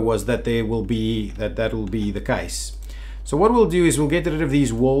get-go was that there will be that will be the case. So what we'll do is we'll get rid of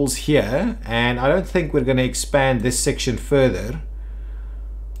these walls here, and I don't think we're going to expand this section further.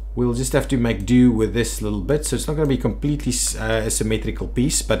 We'll just have to make do with this little bit, so it's not going to be completely a symmetrical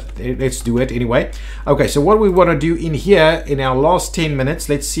piece, but let's do it anyway. Okay, so what we want to do in here in our last 10 minutes,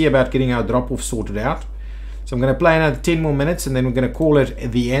 let's see about getting our drop-off sorted out. So I'm going to play another 10 more minutes, and then we're going to call it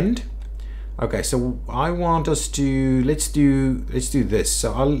at the end. Okay, so I want us to let's do this.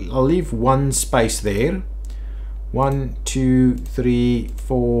 So I'll leave one space there. 1, 2, 3,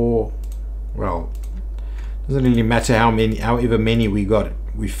 4. Well, doesn't really matter however many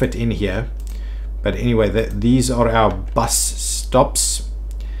we fit in here. But anyway, these are our bus stops.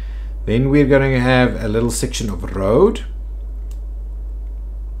 Then we're going to have a little section of road.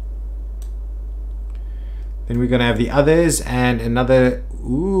 Then we're going to have the others and another.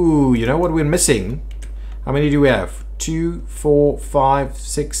 Ooh, you know what we're missing? How many do we have? 2, 4, 5,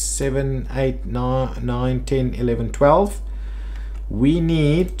 6, 7, 8, 9, 10, 11, 12. We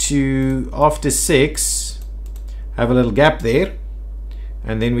need to, after 6, have a little gap there.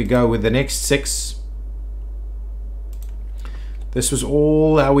 and then we go with the next 6. This was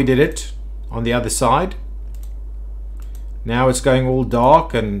all how we did it on the other side. Now it's going all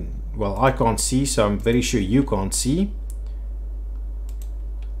dark, and well, I can't see, so I'm very sure you can't see.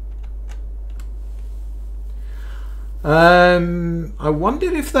 I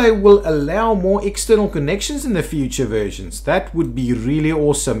wonder if they will allow more external connections in the future versions. That would be really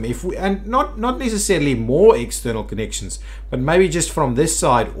awesome. If we, and not necessarily more external connections, but maybe just from this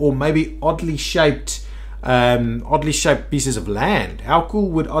side, or maybe oddly shaped pieces of land. How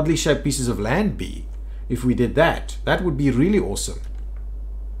cool would oddly shaped pieces of land be if we did that? That would be really awesome.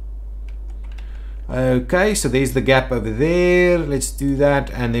 Okay, so there's the gap over there. Let's do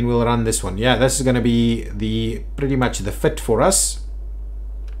that, and then we'll run this one. Yeah, this is going to be the pretty much the fit for us.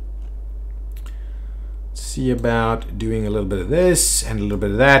 Let's see about doing a little bit of this and a little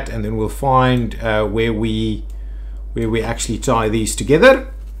bit of that, and then we'll find where we actually tie these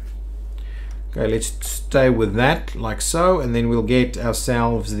together. Okay, let's stay with that like so, and then we'll get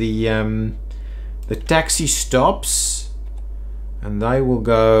ourselves the taxi stops, and they will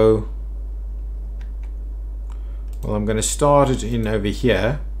go. Well, I'm going to start it in over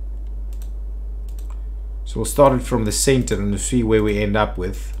here. So we'll start it from the center and see where we end up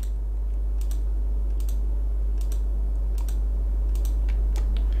with.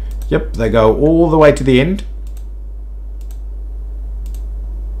 Yep, they go all the way to the end.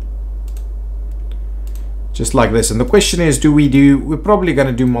 Just like this. And the question is, we're probably going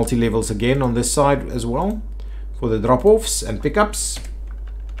to do multi-levels again on this side as well for the drop-offs and pickups.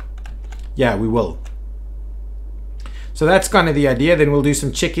 Yeah, we will. So that's kind of the idea. Then we'll do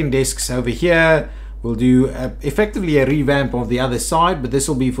some check-in desks over here. We'll do effectively a revamp of the other side, but this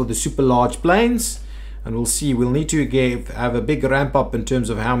will be for the super large planes. And we'll see. We'll need to have a big ramp up in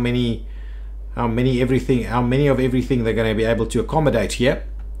terms of how many of everything they're going to be able to accommodate here.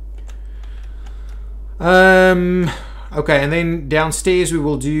 Okay, and then downstairs we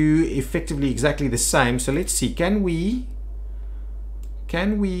will do effectively exactly the same. So let's see. Can we?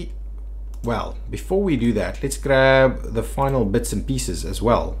 Well, before we do that, let's grab the final bits and pieces as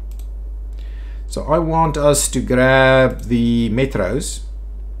well. So I want us to grab the metros.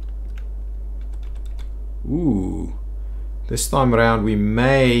 Ooh, this time around we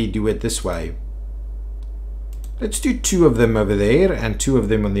may do it this way. Let's do 2 of them over there and 2 of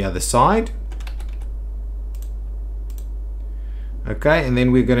them on the other side. Okay, and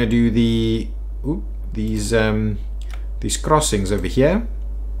then we're going to do these crossings over here.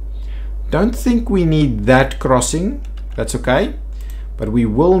 Don't think we need that crossing. That's okay. But we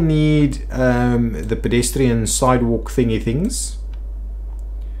will need the pedestrian sidewalk thingy things.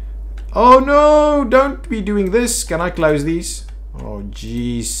 Oh no! Don't be doing this. Can I close these? Oh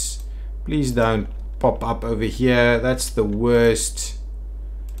jeez. Please don't pop up over here. That's the worst.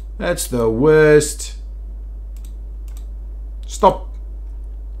 That's the worst. Stop.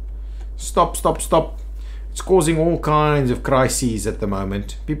 Stop, stop, stop. It's causing all kinds of crises at the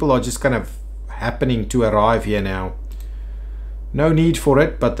moment. People are just kind of happening to arrive here now. No need for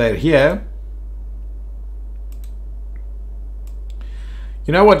it, but they're here.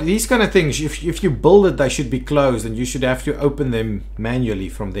 You know what? These kind of things, if you build it, they should be closed, and you should have to open them manually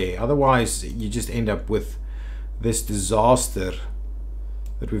from there. Otherwise, you just end up with this disaster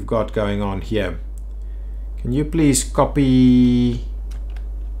that we've got going on here. Can you please copy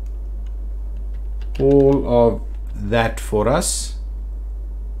all of that for us?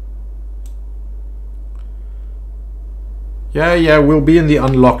 Yeah, we'll be in the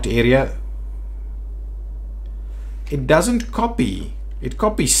unlocked area. It doesn't copy. It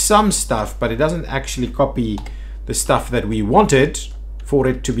copies some stuff, but it doesn't actually copy the stuff that we wanted for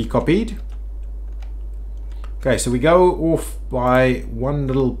it to be copied. Okay, so we go off by one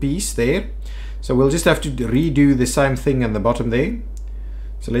little piece there. So we'll just have to redo the same thing on the bottom there.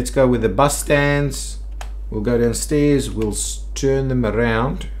 So let's go with the bus stands. We'll go downstairs. We'll turn them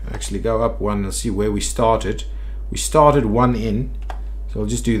around. Actually go up one and see where we started. We started 1 in. So we'll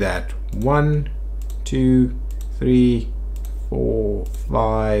just do that. 1, 2, 3, 4,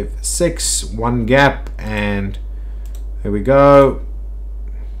 5, 6. 1 gap. And there we go.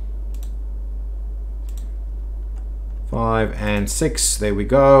 5 and 6. There we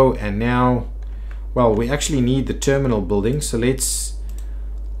go. And now, well, we actually need the terminal building. So let's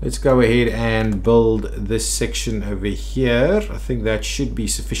go ahead and build this section over here. I think that should be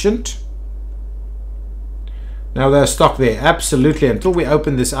sufficient. Now they're stuck there, absolutely. Until we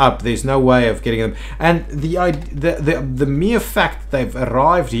open this up, there's no way of getting them. And the mere fact that they've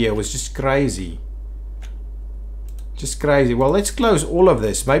arrived here was just crazy. Just crazy. Well, let's close all of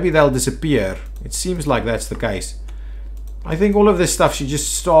this. Maybe they'll disappear. It seems like that's the case. I think all of this stuff should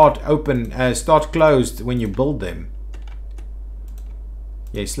just start closed when you build them.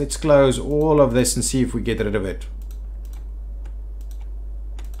 Yes, let's close all of this and see if we get rid of it.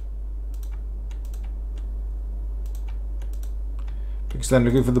 Because I'm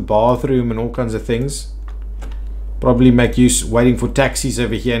looking for the bathroom and all kinds of things. Probably make use waiting for taxis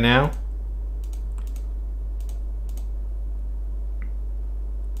over here now.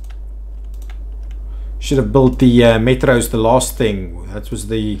 Should have built the metros the last thing. That's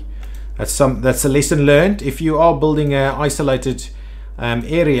a lesson learned. If you are building an isolated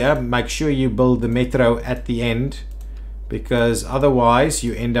area, make sure you build the metro at the end, because otherwise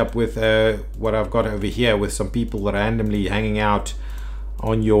you end up with what I've got over here, with some people randomly hanging out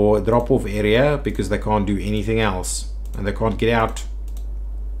on your drop-off area because they can't do anything else and they can't get out.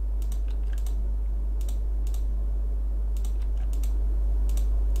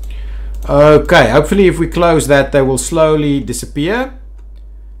 Okay, hopefully if we close that, they will slowly disappear.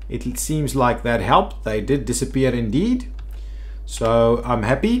 It seems like that helped. They did disappear indeed. So I'm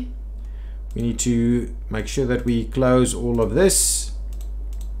happy. We need to make sure that we close all of this.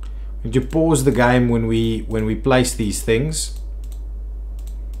 We need to pause the game when we place these things.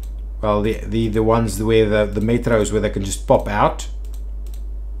 Well, the ones where the metros where they can just pop out.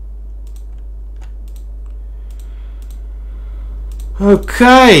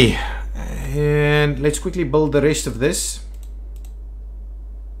 Okay, and let's quickly build the rest of this.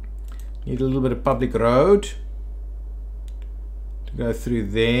 Need a little bit of public road to go through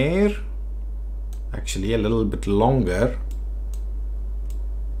there. Actually, a little bit longer.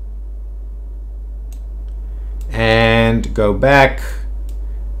 And go back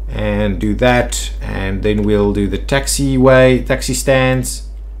and do that, and then we'll do the taxi stands.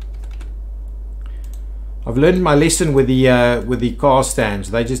 I've learned my lesson with the car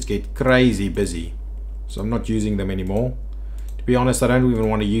stands. They just get crazy busy, so I'm not using them anymore. To be honest, I don't even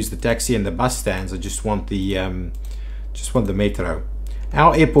want to use the taxi and the bus stands. I just want the metro.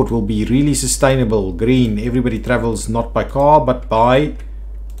 Our airport will be really sustainable, green. Everybody travels not by car but by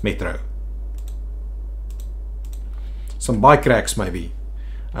metro. Some bike racks maybe.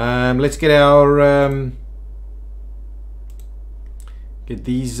 Let's get our get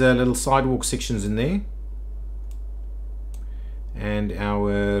these little sidewalk sections in there, and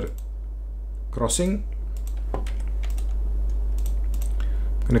our crossing. I'm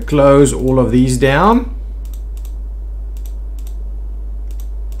going to close all of these down.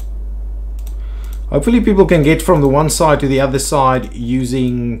 Hopefully people can get from the one side to the other side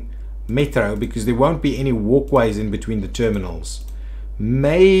using metro, because there won't be any walkways in between the terminals.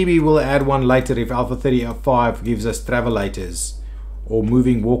 Maybe we'll add one later if Alpha 35 gives us travelators or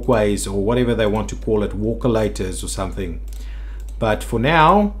moving walkways or whatever they want to call it, walkelators or something. But for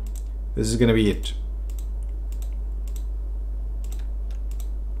now, this is going to be it.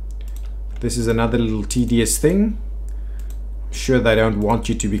 This is another little tedious thing. I'm sure they don't want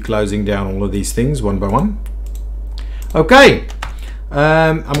you to be closing down all of these things one by one. Okay.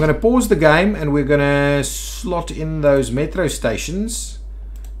 I'm going to pause the game and we're going to slot in those metro stations,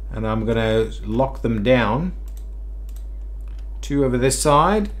 and I'm going to lock them down. 2 over this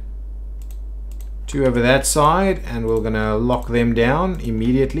side, 2 over that side, and we're going to lock them down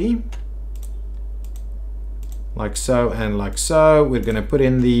immediately. Like so and like so. We're going to put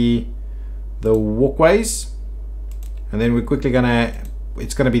in the walkways, and then we're quickly going to,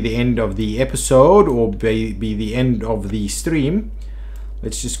 it's going to be the end of the episode or be the end of the stream.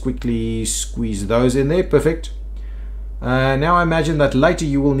 Let's just quickly squeeze those in there. Perfect. Now I imagine that later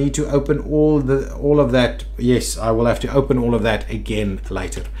you will need to open all of that. Yes, I will have to open all of that again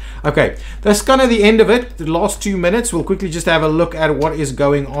later. Okay, that's kind of the end of it. The last 2 minutes, we'll quickly just have a look at what is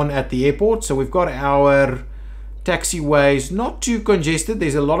going on at the airport. So we've got our taxiways, not too congested.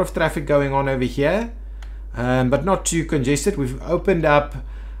 There's a lot of traffic going on over here, but not too congested. We've opened up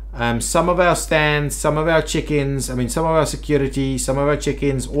some of our stands, some of our check-ins, some of our security, some of our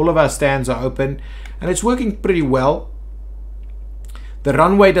check-ins. All of our stands are open and it's working pretty well. The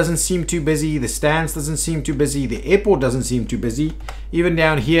runway doesn't seem too busy, the stands doesn't seem too busy, the airport doesn't seem too busy. Even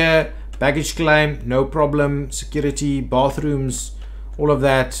down here, baggage claim, no problem. Security, bathrooms, all of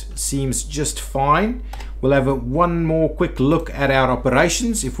that seems just fine. We'll have one more quick look at our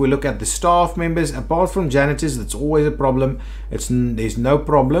operations. If we look at the staff members, apart from janitors, that's always a problem. There's no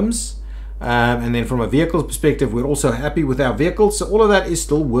problems. And then from a vehicle perspective, we're also happy with our vehicles. So all of that is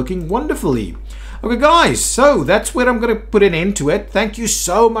still working wonderfully. Okay, guys, so that's where I'm going to put an end to it. Thank you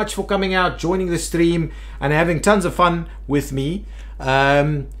so much for coming out, joining the stream, and having tons of fun with me.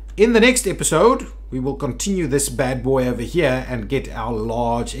 In the next episode, we will continue this bad boy over here and get our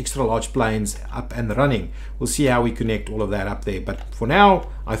large, extra large planes up and running. We'll see how we connect all of that up there. But for now,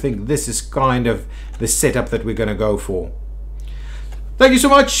 I think this is kind of the setup that we're going to go for. Thank you so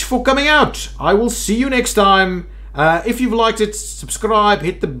much for coming out. I will see you next time. If you've liked it, subscribe,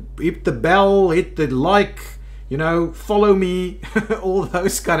 hit the bell, hit the like, you know, follow me, all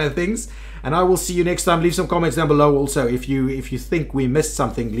those kind of things. And I will see you next time. Leave some comments down below also. If you think we missed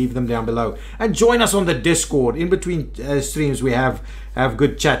something, leave them down below. And join us on the Discord. In between streams, we have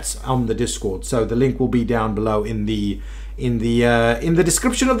good chats on the Discord. So the link will be down below in the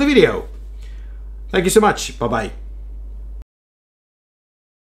description of the video. Thank you so much. Bye-bye.